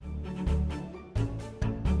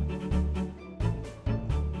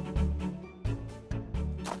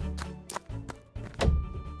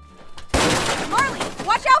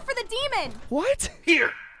out for the demon! What?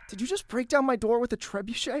 Here! Did you just break down my door with a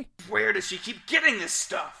trebuchet? Where does she keep getting this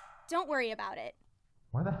stuff? Don't worry about it.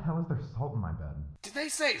 Why the hell is there salt in my bed? Did they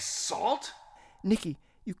say salt? Nikki,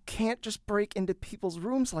 you can't just break into people's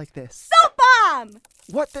rooms like this. Salt bomb!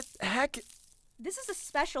 What the heck? This is a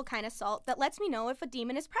special kind of salt that lets me know if a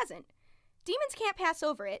demon is present. Demons can't pass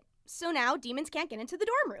over it, so now demons can't get into the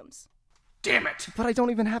dorm rooms. Damn it! But I don't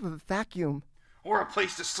even have a vacuum. Or a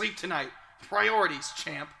place to sleep tonight. Priorities,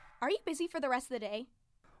 champ. Are you busy for the rest of the day?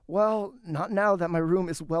 Well, not now that my room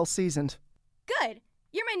is well seasoned. Good.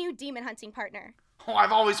 You're my new demon hunting partner. Oh,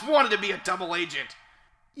 I've always wanted to be a double agent.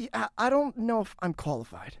 Yeah, I don't know if I'm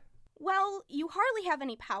qualified. Well, you hardly have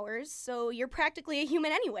any powers, so you're practically a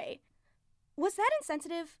human anyway. Was that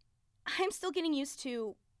insensitive? I'm still getting used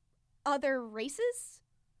to other races?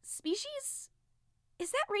 Species?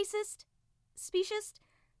 Is that racist? Speciest?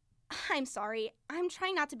 I'm sorry. I'm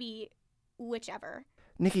trying not to be whichever.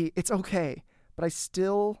 Nikki, it's okay, but I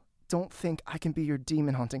still don't think I can be your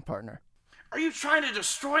demon hunting partner. Are you trying to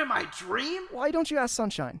destroy my dream? Why don't you ask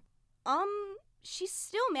Sunshine? She's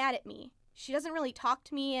still mad at me. She doesn't really talk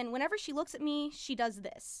to me, and whenever she looks at me, she does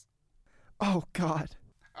this. Oh, God.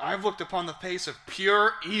 I've looked upon the face of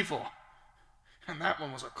pure evil. And that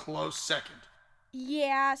one was a close second.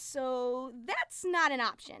 Yeah, so that's not an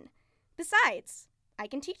option. Besides, I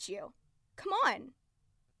can teach you. Come on.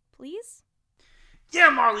 Please? Yeah,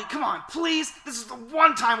 Marley, come on, please. This is the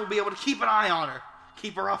one time we'll be able to keep an eye on her.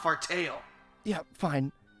 Keep her off our tail. Yeah,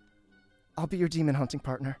 fine. I'll be your demon hunting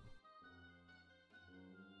partner.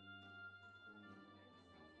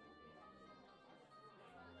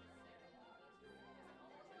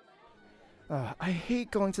 I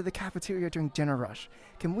hate going to the cafeteria during dinner rush.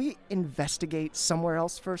 Can we investigate somewhere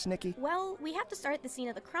else first, Nikki? Well, we have to start at the scene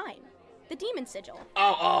of the crime. The demon sigil.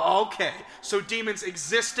 Oh, okay. So demons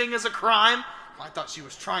existing is a crime? I thought she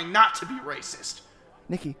was trying not to be racist.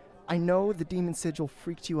 Nikki, I know the demon sigil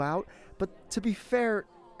freaked you out, but to be fair,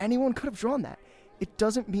 anyone could have drawn that. It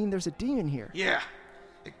doesn't mean there's a demon here. Yeah,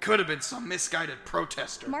 it could have been some misguided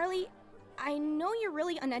protester. Marley, I know you're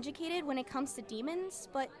really uneducated when it comes to demons,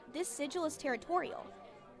 but this sigil is territorial.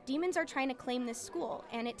 Demons are trying to claim this school,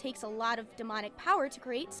 and it takes a lot of demonic power to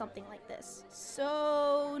create something like this.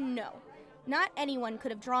 So, no. Not anyone could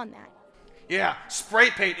have drawn that. Yeah, spray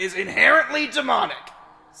paint is inherently demonic.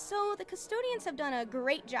 So, the custodians have done a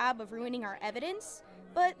great job of ruining our evidence,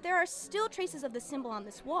 but there are still traces of the symbol on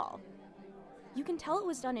this wall. You can tell it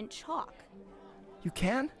was done in chalk. You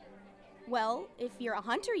can? Well, if you're a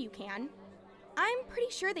hunter, you can. I'm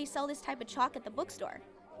pretty sure they sell this type of chalk at the bookstore,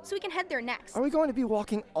 so we can head there next. Are we going to be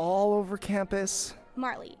walking all over campus?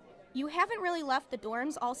 Marley, you haven't really left the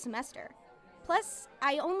dorms all semester. Plus,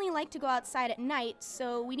 I only like to go outside at night,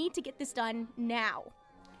 so we need to get this done now.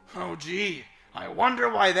 Oh, gee, I wonder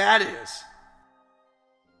why that is.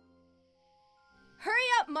 Hurry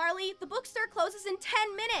up, Marley! The bookstore closes in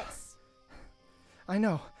 10 minutes! I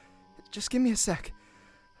know. Just give me a sec.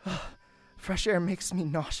 Fresh air makes me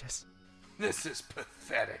nauseous. This is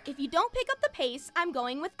pathetic. If you don't pick up the pace, I'm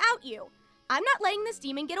going without you. I'm not letting this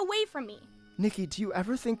demon get away from me. Nikki, do you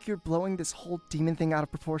ever think you're blowing this whole demon thing out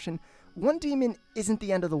of proportion? One demon isn't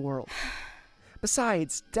the end of the world.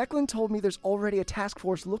 Besides, Declan told me there's already a task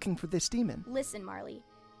force looking for this demon. Listen, Marley.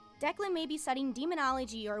 Declan may be studying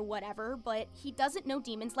demonology or whatever, but he doesn't know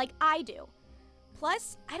demons like I do.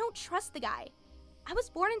 Plus, I don't trust the guy. I was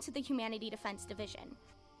born into the Humanity Defense Division.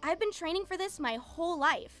 I've been training for this my whole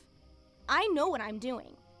life. I know what I'm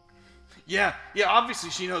doing. Yeah,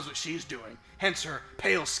 obviously she knows what she's doing. Hence her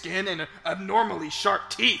pale skin and abnormally sharp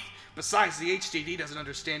teeth. Besides, the HDD doesn't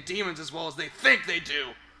understand demons as well as they think they do.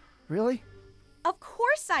 Really? Of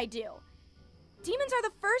course I do. Demons are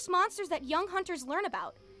the first monsters that young hunters learn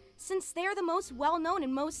about, since they are the most well-known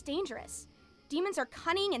and most dangerous. Demons are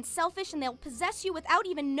cunning and selfish, and they'll possess you without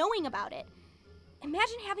even knowing about it.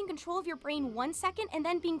 Imagine having control of your brain 1 second and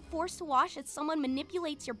then being forced to watch as someone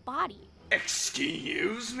manipulates your body.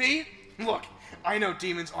 Excuse me? Look, I know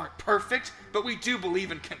demons aren't perfect, but we do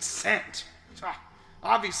believe in consent.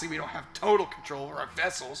 Obviously, we don't have total control over our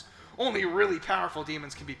vessels. Only really powerful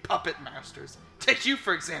demons can be puppet masters. Take you,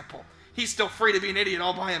 for example. He's still free to be an idiot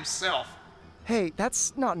all by himself. Hey,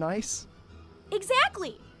 that's not nice.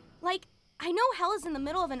 Exactly! Like, I know hell is in the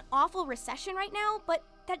middle of an awful recession right now, but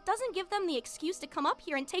that doesn't give them the excuse to come up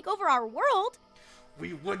here and take over our world.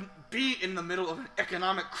 We wouldn't be in the middle of an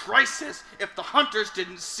economic crisis if the hunters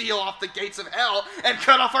didn't seal off the gates of hell and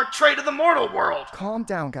cut off our trade to the mortal world. Calm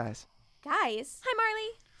down, guys. Guys. Hi,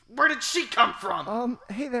 Marley. Where did she come from?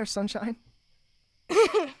 Hey there, Sunshine.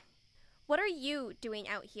 What are you doing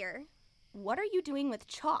out here? What are you doing with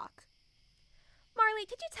chalk? Marley,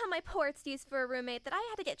 did you tell my poor excuse for a roommate that I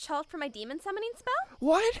had to get chalked for my demon summoning spell?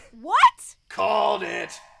 What? What? Called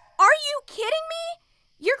it. Are you kidding me?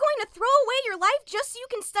 You're going to throw away your life just so you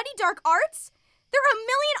can study dark arts? There are a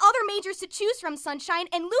million other majors to choose from, Sunshine,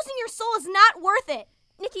 and losing your soul is not worth it.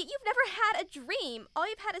 Nikki, you've never had a dream. All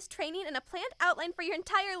you've had is training and a planned outline for your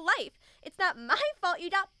entire life. It's not my fault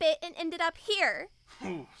you got bit and ended up here.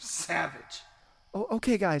 Ooh, savage. Oh,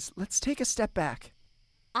 okay, guys, let's take a step back.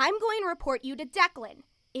 I'm going to report you to Declan.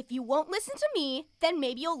 If you won't listen to me, then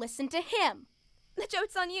maybe you'll listen to him. The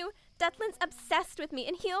joke's on you. Declan's obsessed with me,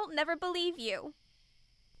 and he'll never believe you.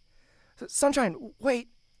 Sunshine, wait.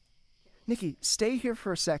 Nikki, stay here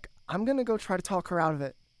for a sec. I'm gonna go try to talk her out of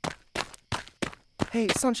it. Hey,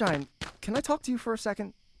 Sunshine, can I talk to you for a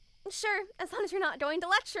second? Sure, as long as you're not going to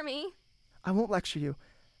lecture me. I won't lecture you.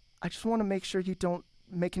 I just want to make sure you don't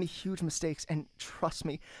make any huge mistakes, and trust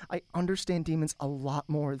me, I understand demons a lot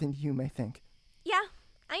more than you may think. Yeah,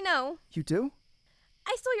 I know. You do?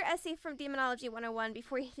 I stole your essay from Demonology 101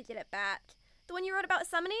 before you could get it back. The one you wrote about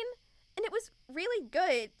summoning? And it was really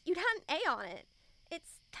good. You'd had an A on it.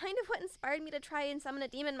 It's kind of what inspired me to try and summon a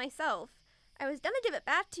demon myself. I was gonna give it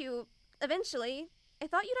back to you eventually. I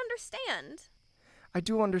thought you'd understand. I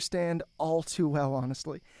do understand all too well,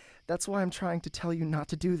 honestly. That's why I'm trying to tell you not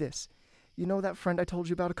to do this. You know that friend I told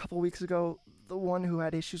you about a couple weeks ago? The one who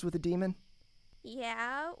had issues with a demon?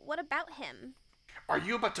 Yeah, what about him? Are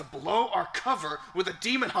you about to blow our cover with a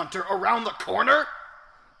demon hunter around the corner?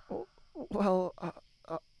 Well,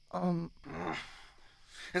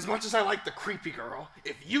 As much as I like the creepy girl,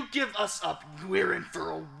 if you give us up, we're in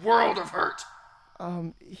for a world of hurt.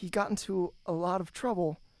 He got into a lot of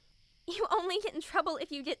trouble. You only get in trouble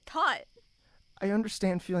if you get caught. I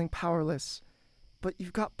understand feeling powerless, but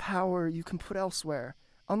you've got power you can put elsewhere,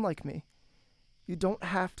 unlike me. You don't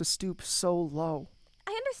have to stoop so low.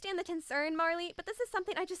 I understand the concern, Marley, but this is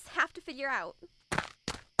something I just have to figure out.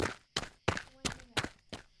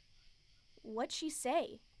 What'd she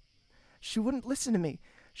say? She wouldn't listen to me.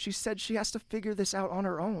 She said she has to figure this out on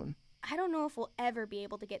her own. I don't know if we'll ever be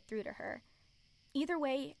able to get through to her. Either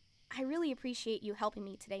way, I really appreciate you helping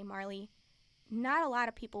me today, Marley. Not a lot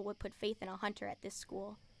of people would put faith in a hunter at this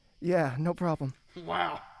school. Yeah, no problem.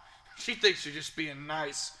 Wow. She thinks you're just being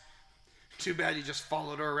nice. Too bad you just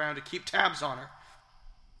followed her around to keep tabs on her.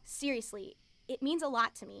 Seriously, it means a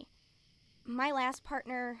lot to me. My last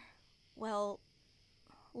partner, well,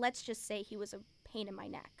 let's just say he was a pain in my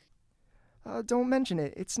neck. Don't mention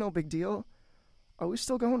it. It's no big deal. Are we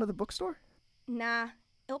still going to the bookstore? Nah,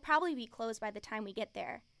 it'll probably be closed by the time we get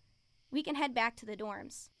there. We can head back to the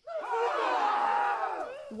dorms.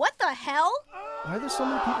 What the hell? Why are there so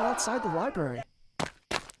many people outside the library?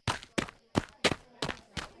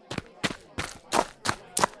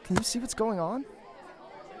 Can you see what's going on?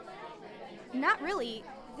 Not really.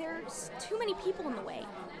 There's too many people in the way.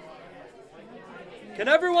 Can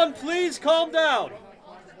everyone please calm down?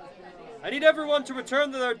 I need everyone to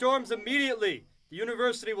return to their dorms immediately. The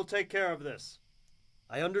university will take care of this.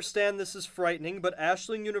 I understand this is frightening, but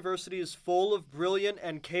Ashling University is full of brilliant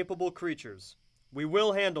and capable creatures. We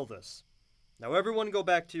will handle this. Now everyone go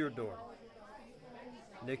back to your dorm.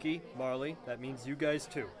 Nikki, Marley, that means you guys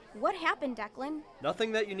too. What happened, Declan?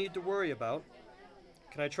 Nothing that you need to worry about.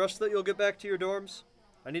 Can I trust that you'll get back to your dorms?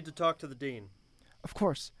 I need to talk to the dean. Of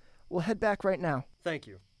course. We'll head back right now. Thank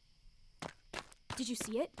you. Did you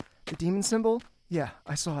see it? The demon symbol? Yeah,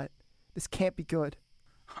 I saw it. This can't be good.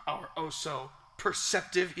 Our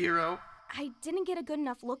oh-so-perceptive hero. I didn't get a good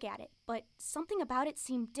enough look at it, but something about it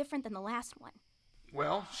seemed different than the last one.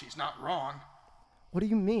 Well, she's not wrong. What do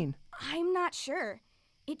you mean? I'm not sure.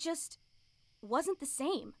 It just wasn't the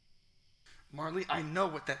same. Marley, I know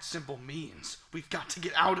what that symbol means. We've got to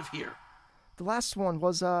get out of here. The last one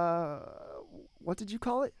was, what did you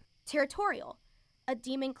call it? Territorial. A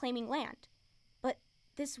demon claiming land. But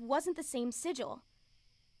this wasn't the same sigil.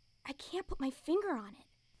 I can't put my finger on it.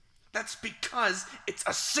 That's because it's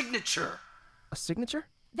a signature. A signature?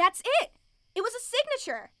 That's it! It was a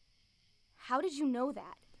signature! How did you know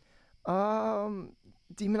that?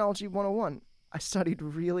 Demonology 101. I studied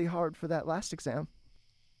really hard for that last exam.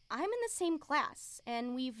 I'm in the same class,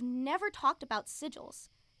 and we've never talked about sigils.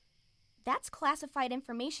 That's classified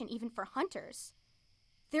information even for hunters.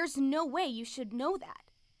 There's no way you should know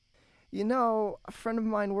that. You know, a friend of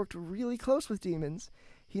mine worked really close with demons.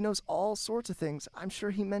 He knows all sorts of things. I'm sure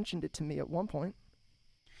he mentioned it to me at one point.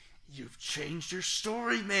 You've changed your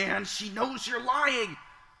story, man. She knows you're lying.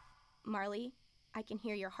 Marley, I can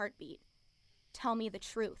hear your heartbeat. Tell me the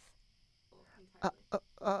truth.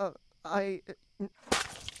 Are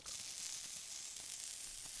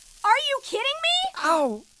Are you kidding me?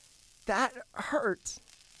 Ow! that hurt.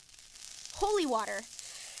 Holy water.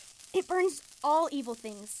 It burns all evil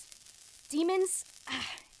things. Demons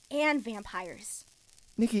and vampires.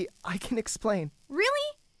 Nikki, I can explain.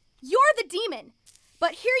 Really? You're the demon.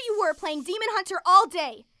 But here you were playing Demon Hunter all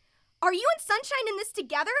day. Are you and Sunshine in this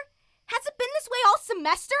together? Has it been this way all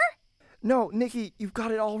semester? No, Nikki, you've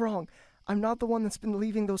got it all wrong. I'm not the one that's been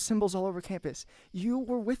leaving those symbols all over campus. You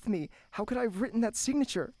were with me. How could I have written that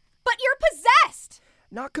signature? But you're possessed!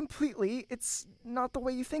 Not completely. It's not the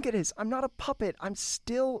way you think it is. I'm not a puppet. I'm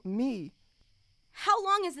still me. How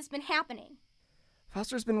long has this been happening?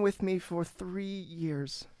 Foster's been with me for 3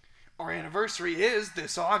 years. Our anniversary is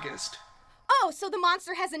this August. Oh, so the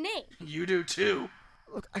monster has a name. You do too.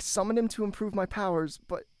 Look, I summoned him to improve my powers,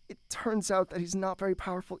 but it turns out that he's not very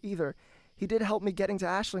powerful either. He did help me getting to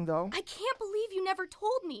Aisling, though. I can't believe you never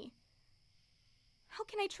told me. How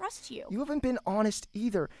can I trust you? You haven't been honest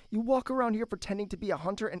either. You walk around here pretending to be a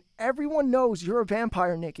hunter, and everyone knows you're a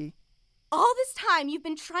vampire, Nikki. All this time, you've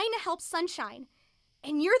been trying to help Sunshine,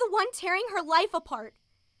 and you're the one tearing her life apart.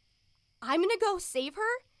 I'm gonna go save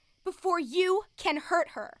her before you can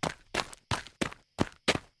hurt her.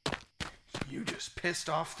 You just pissed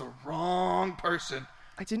off the wrong person.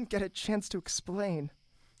 I didn't get a chance to explain.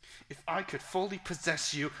 If I could fully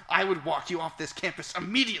possess you, I would walk you off this campus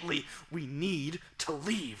immediately. We need to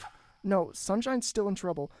leave. No, Sunshine's still in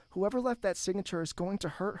trouble. Whoever left that signature is going to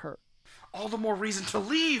hurt her. All the more reason to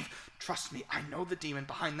leave. Trust me, I know the demon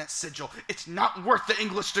behind that sigil. It's not worth the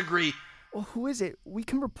English degree. Well, who is it? We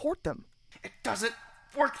can report them. It doesn't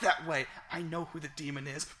work that way. I know who the demon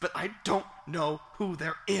is, but I don't know who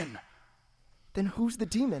they're in. Then who's the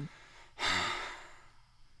demon?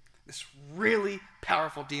 This really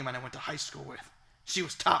powerful demon I went to high school with. She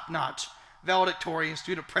was top-notch. Valedictorian,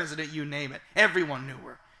 student president, you name it. Everyone knew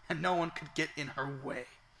her, and no one could get in her way.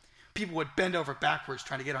 People would bend over backwards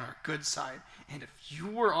trying to get on her good side, and if you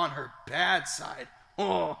were on her bad side,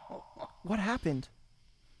 What happened?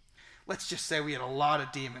 Let's just say we had a lot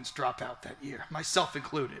of demons drop out that year, myself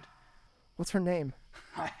included. What's her name?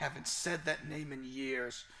 I haven't said that name in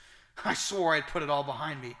years. I swore I'd put it all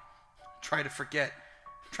behind me. Try to forget.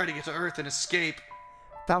 Try to get to Earth and escape.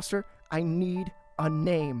 Fauster, I need a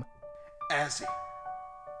name. Azzy.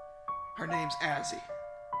 Her name's Azzy.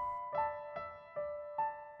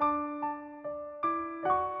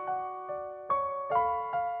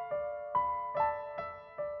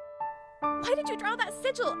 Why did you draw that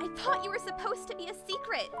sigil? I thought you were supposed to be a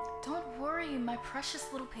secret. Don't worry, my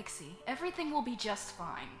precious little pixie. Everything will be just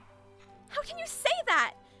fine. How can you say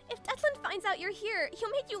that? If Declan finds out you're here,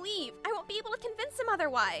 he'll make you leave. I won't be able to convince him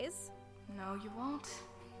otherwise. No, you won't.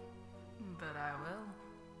 But I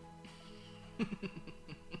will.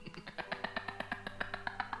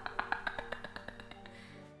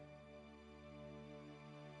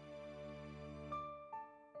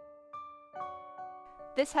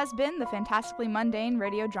 This has been the Fantastically Mundane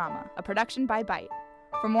radio drama, a production by Byte.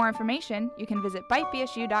 For more information, you can visit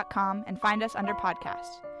bytebsu.com and find us under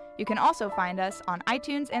podcasts. You can also find us on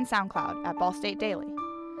iTunes and SoundCloud at Ball State Daily.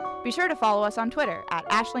 Be sure to follow us on Twitter at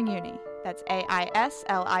AishlingUni. That's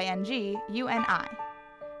AISLINGUNI.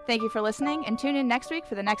 Thank you for listening, and tune in next week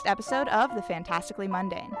for the next episode of The Fantastically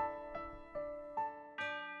Mundane.